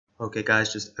Okay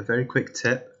guys, just a very quick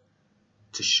tip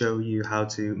to show you how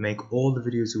to make all the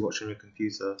videos you watch on your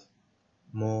computer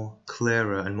more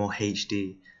clearer and more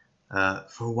HD.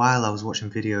 For a while I was watching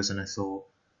videos and I thought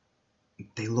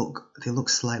they look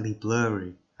slightly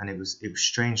blurry, and it was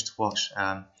strange to watch.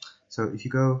 So if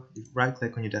you right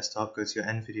click on your desktop, go to your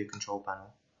NVIDIA control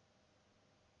panel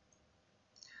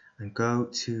and go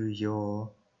to your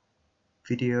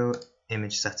video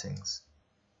image settings,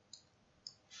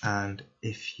 and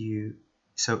if you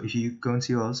go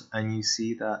into yours and you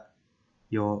see that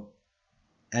your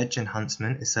edge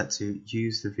enhancement is set to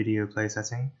use the video play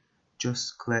setting,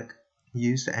 just click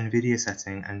use the NVIDIA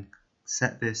setting and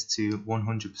set this to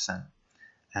 100%.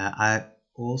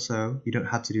 You don't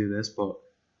have to do this, but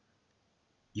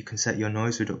you can set your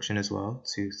noise reduction as well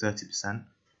to 30%,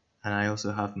 and I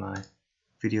also have my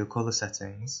video color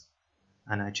settings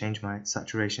and I change my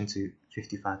saturation to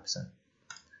 55%.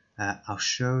 I'll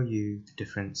show you the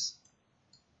difference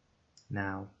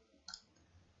now.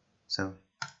 So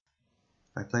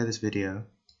if I play this video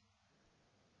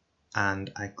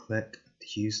and I click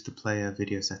use the player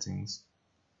video settings,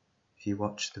 if you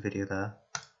watch the video there,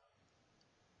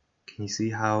 can you see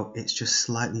how it's just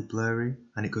slightly blurry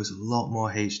and it goes a lot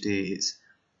more HD?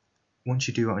 Once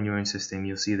you do it on your own system,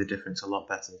 you'll see the difference a lot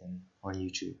better than on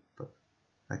YouTube. But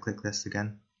if I click this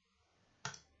again,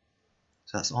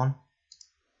 so that's on,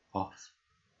 off,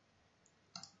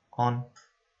 on,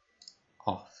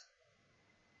 off,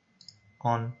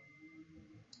 on,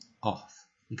 off.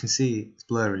 You can see it's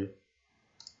blurry.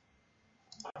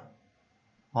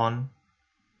 On,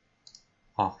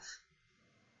 off.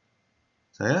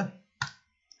 So yeah,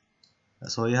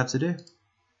 that's all you have to do.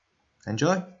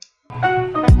 Enjoy!